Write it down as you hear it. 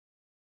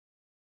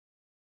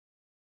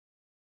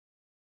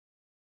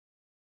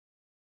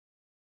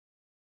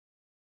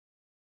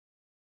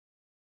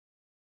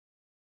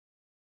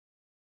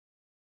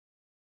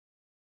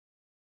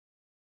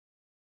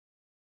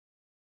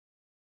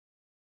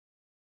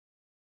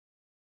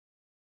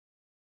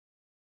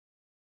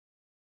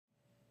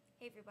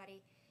Hey everybody,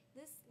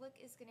 this look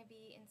is going to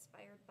be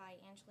inspired by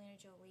Angelina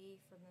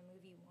Jolie from the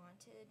movie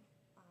Wanted.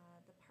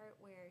 The part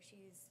where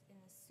she's in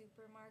the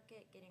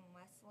supermarket getting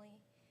Wesley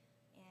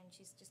and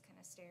she's just kind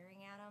of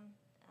staring at him.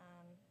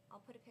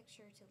 I'll put a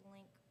picture to the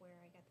link where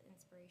I got the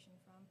inspiration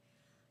from.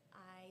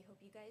 I hope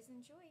you guys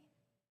enjoy.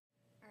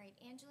 Alright,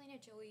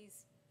 Angelina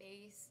Jolie's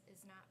base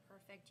is not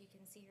perfect. You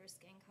can see her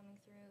skin coming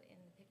through in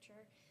the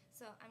picture.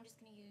 So I'm just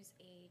going to use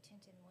a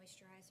tinted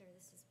moisturizer.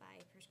 This is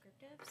by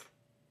Prescriptives.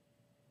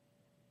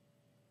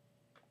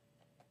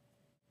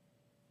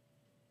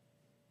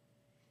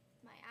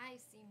 My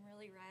eyes seem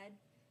really red.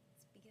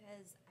 It's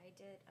because I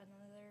did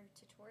another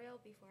tutorial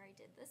before I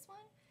did this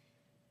one,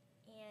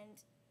 and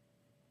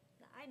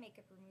the eye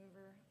makeup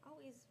remover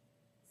always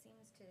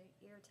seems to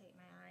irritate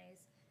my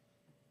eyes,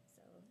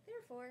 so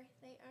therefore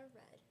they are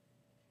red.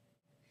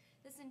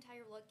 This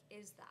entire look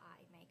is the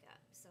eye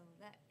makeup, so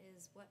that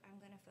is what I'm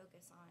going to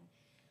focus on.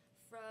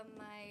 From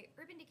my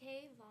Urban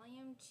Decay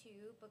Volume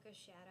 2 Book of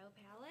Shadow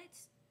palette,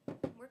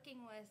 I'm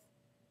working with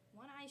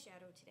one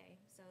eyeshadow today,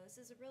 so this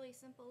is a really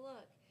simple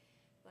look,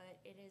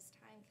 but it is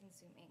time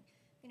consuming.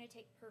 I'm going to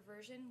take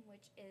Perversion,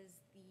 which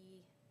is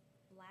the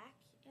black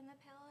in the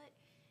palette,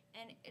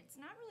 and it's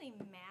not really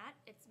matte,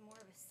 it's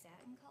more of a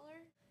satin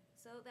color,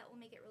 so that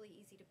will make it really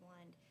easy to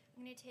blend.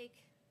 I'm going to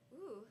take,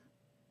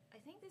 I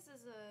think this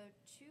is a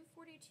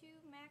 242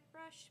 MAC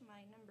brush.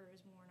 My number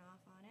is worn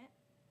off on it.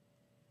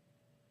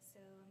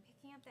 So I'm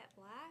picking up that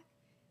black.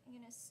 I'm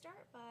going to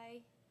start by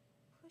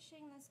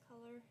pushing this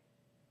color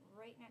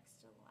right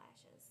next to the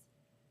lashes.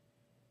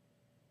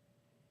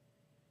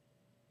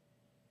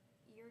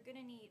 You're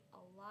going to need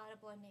a lot of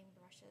blending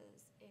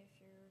brushes if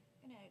you're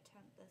going to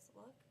attempt this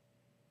look.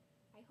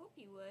 I hope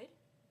you would,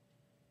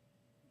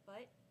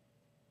 but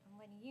I'm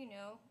letting you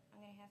know I'm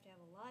going to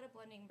have a lot of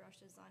blending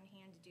brushes on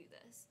hand to do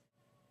this.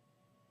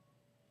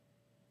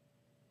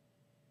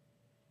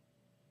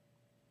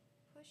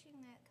 Pushing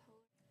that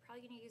color.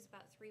 Probably going to use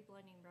about 3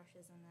 blending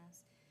brushes in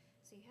this,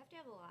 so you have to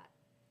have a lot.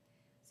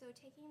 So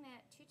taking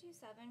that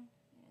 227,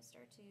 I'm going to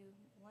start to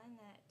blend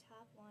that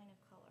top line of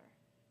color.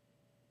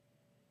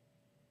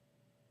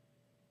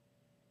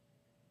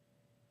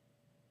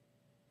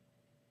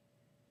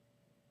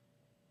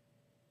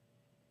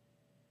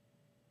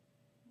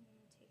 And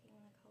taking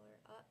the color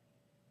up.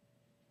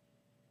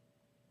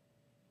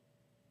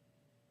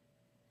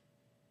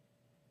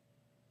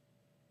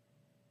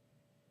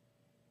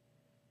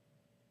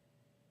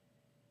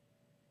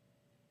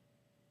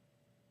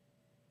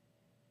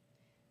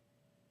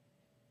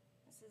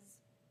 This is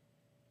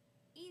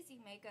easy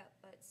makeup,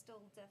 but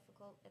still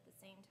difficult at the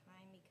same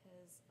time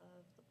because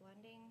of the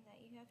blending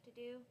that you have to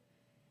do.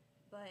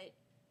 But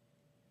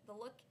the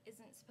look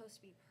isn't supposed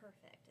to be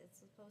perfect. It's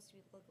supposed to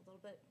look a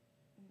little bit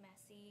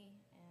messy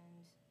and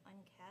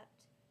unkept.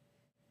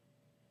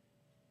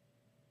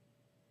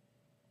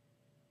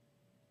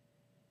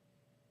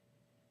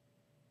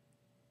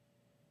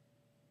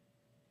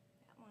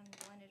 That one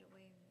blended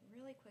away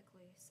really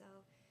quickly, so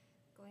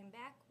going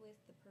back with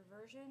the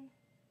Perversion,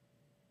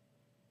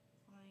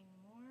 applying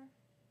more.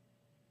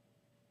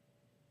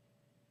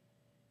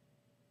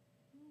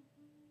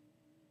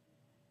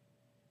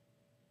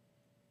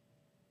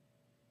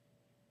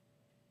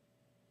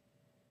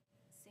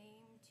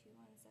 Same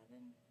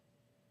 217.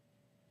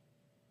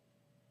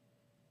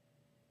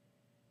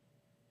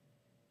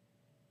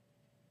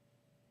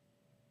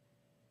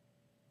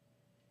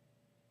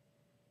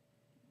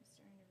 I'm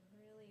starting to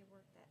really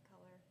work that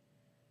color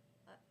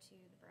up to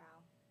the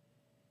brow.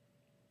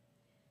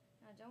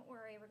 Now don't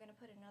worry, we're going to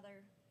put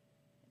another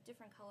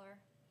different color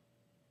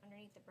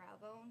underneath the brow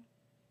bone.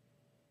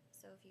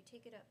 So if you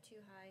take it up too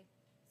high,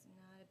 it's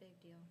not a big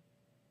deal.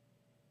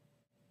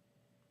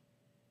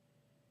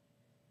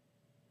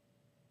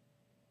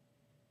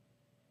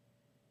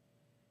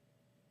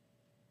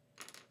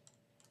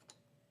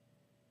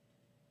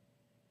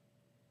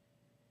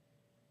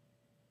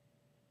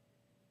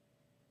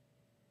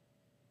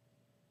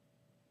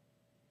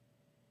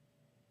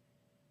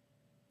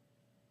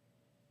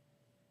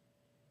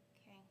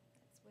 Okay,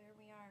 that's where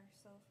we are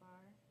so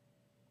far.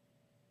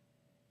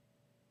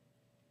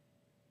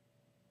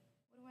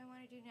 What do I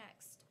want to do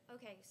next?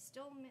 Okay,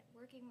 still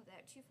working with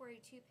that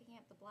 242, picking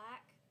up the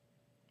black,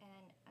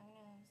 and I'm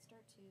going to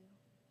start to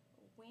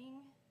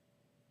wing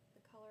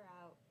the color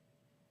out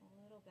a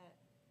little bit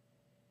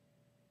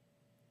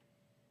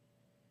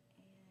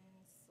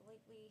and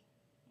slightly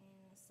in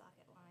the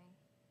socket line.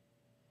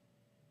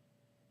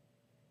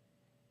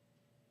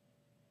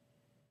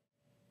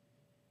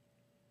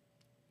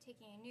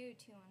 Taking a new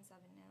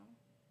 217 now,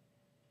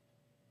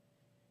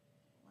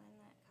 blend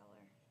that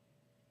color.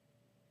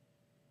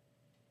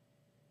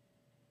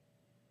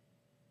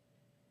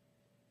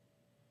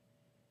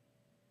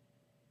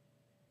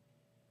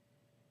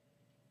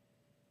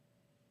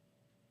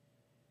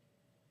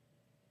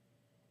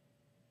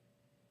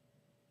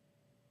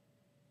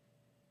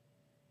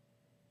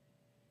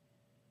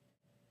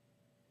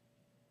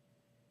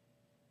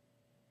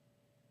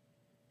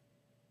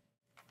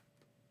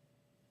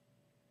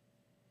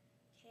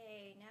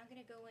 Okay, now I'm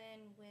going to go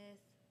in with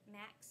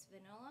Max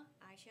Vanilla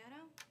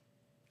eyeshadow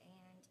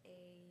and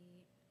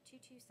a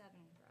 227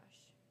 brush.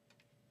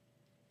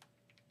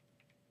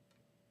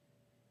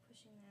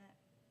 Pushing that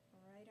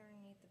right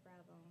underneath the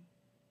brow bone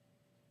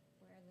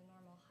where the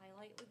normal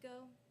highlight would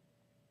go.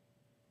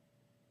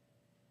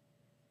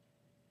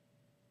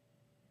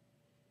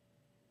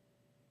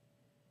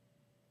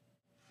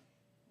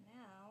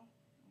 Now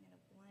I'm going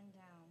to blend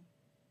down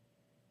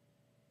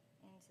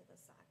into the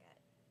socket.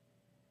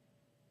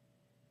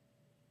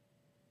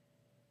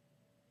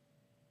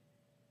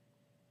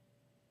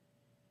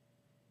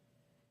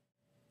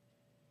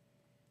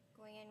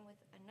 Going in with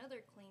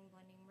another clean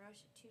blending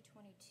brush at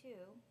 222.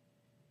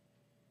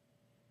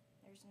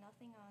 There's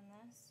nothing on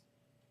this.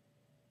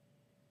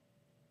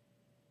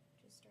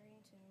 Just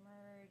starting to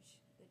merge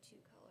the two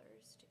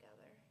colors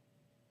together.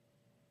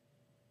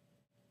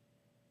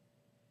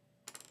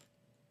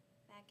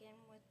 Back in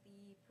with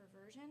the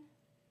Perversion.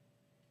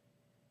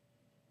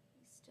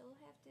 You still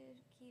have to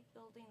keep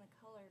building the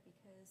color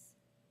because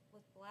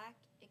with black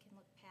it can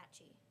look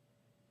patchy.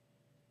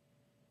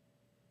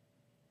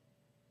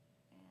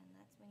 And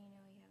that's when you know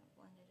you haven't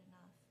blended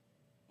enough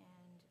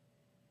and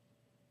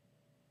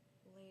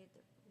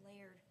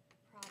layered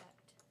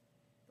product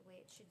the way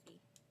it should be.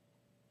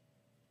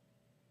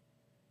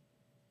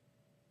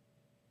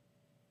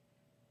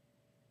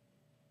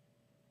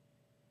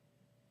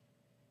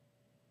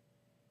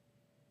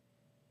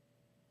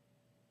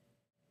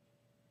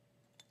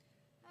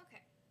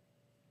 Okay,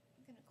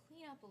 I'm going to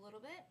clean up a little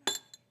bit.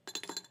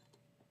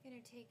 I'm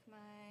going to take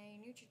my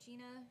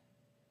Neutrogena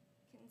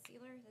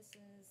concealer. This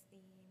is the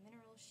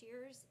Mineral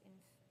Shears in,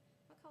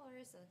 what color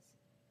is this?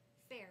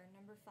 Fair,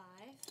 number 5.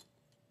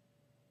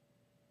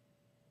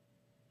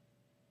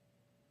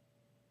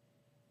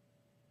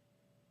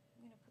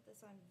 I'm going to put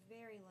this on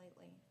very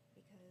lightly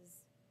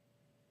because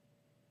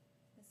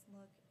this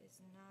look is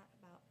not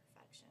about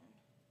perfection.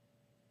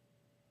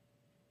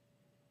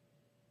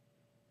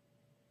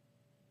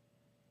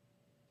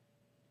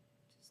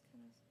 Just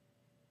kind of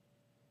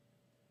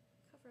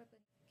cover up.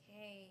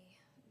 Okay,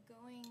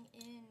 going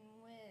in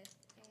with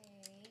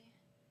a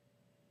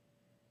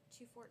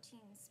 214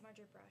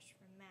 smudger brush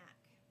from MAC.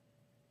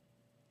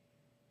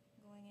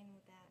 Going in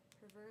with that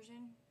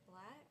Perversion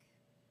black.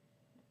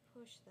 I'm going to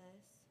push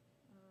this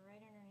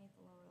right underneath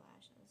the lower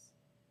lashes.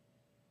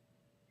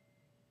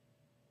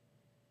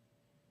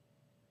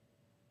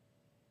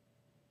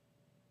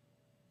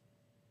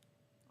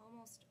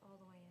 Almost all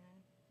the way in.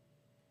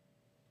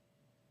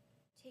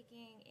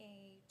 Taking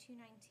a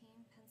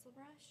 219 pencil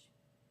brush,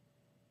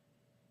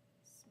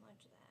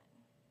 smudge that.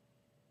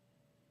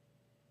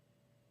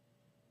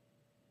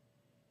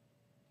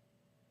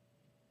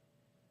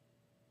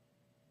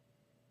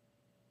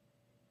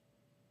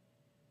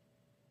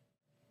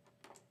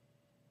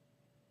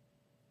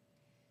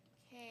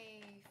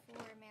 Okay, for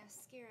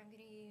mascara, I'm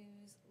going to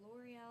use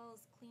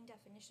L'Oreal's Clean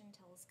Definition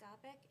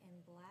Telescopic in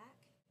black.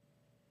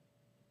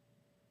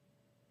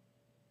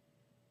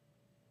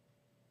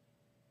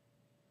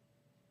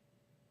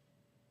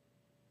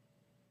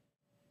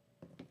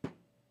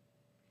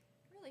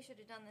 Really should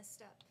have done this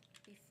step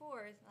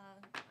before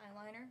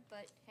eyeliner,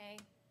 but hey,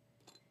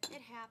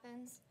 it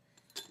happens.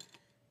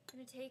 I'm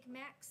going to take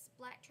MAC's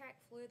Blacktrack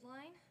Fluid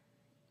Line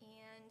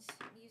and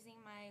using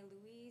my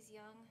Louise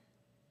Young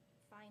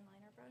fine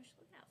liner brush.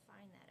 Look at how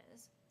fine that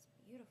is. It's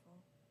beautiful.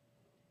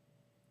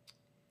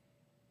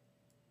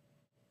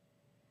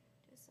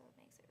 Just so it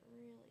makes it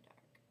really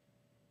dark.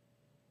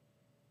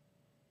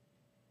 You know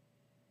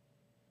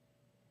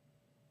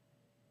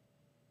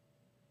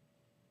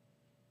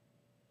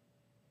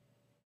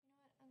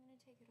what? I'm going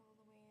to take it all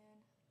the way in,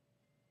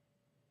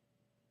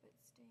 but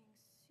staying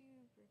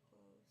super close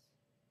to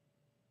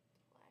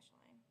the lash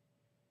line.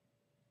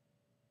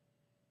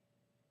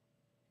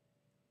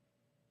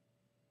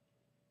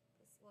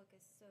 This look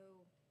is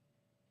so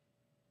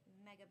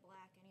mega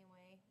black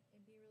anyway,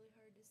 it'd be really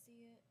hard to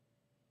see it.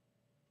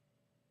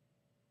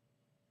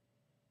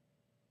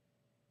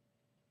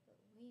 But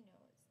we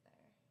know it's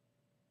there.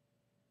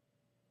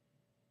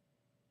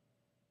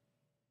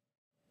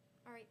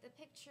 Alright, the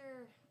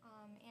picture,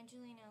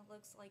 Angelina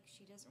looks like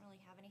she doesn't really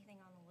have anything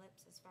on the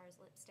lips as far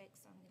as lipstick,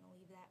 so I'm going to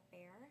leave that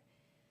bare.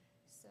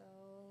 So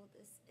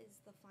this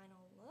is the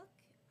final look.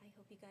 I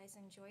hope you guys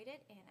enjoyed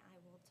it, and I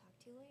will talk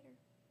to you later.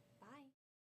 Bye!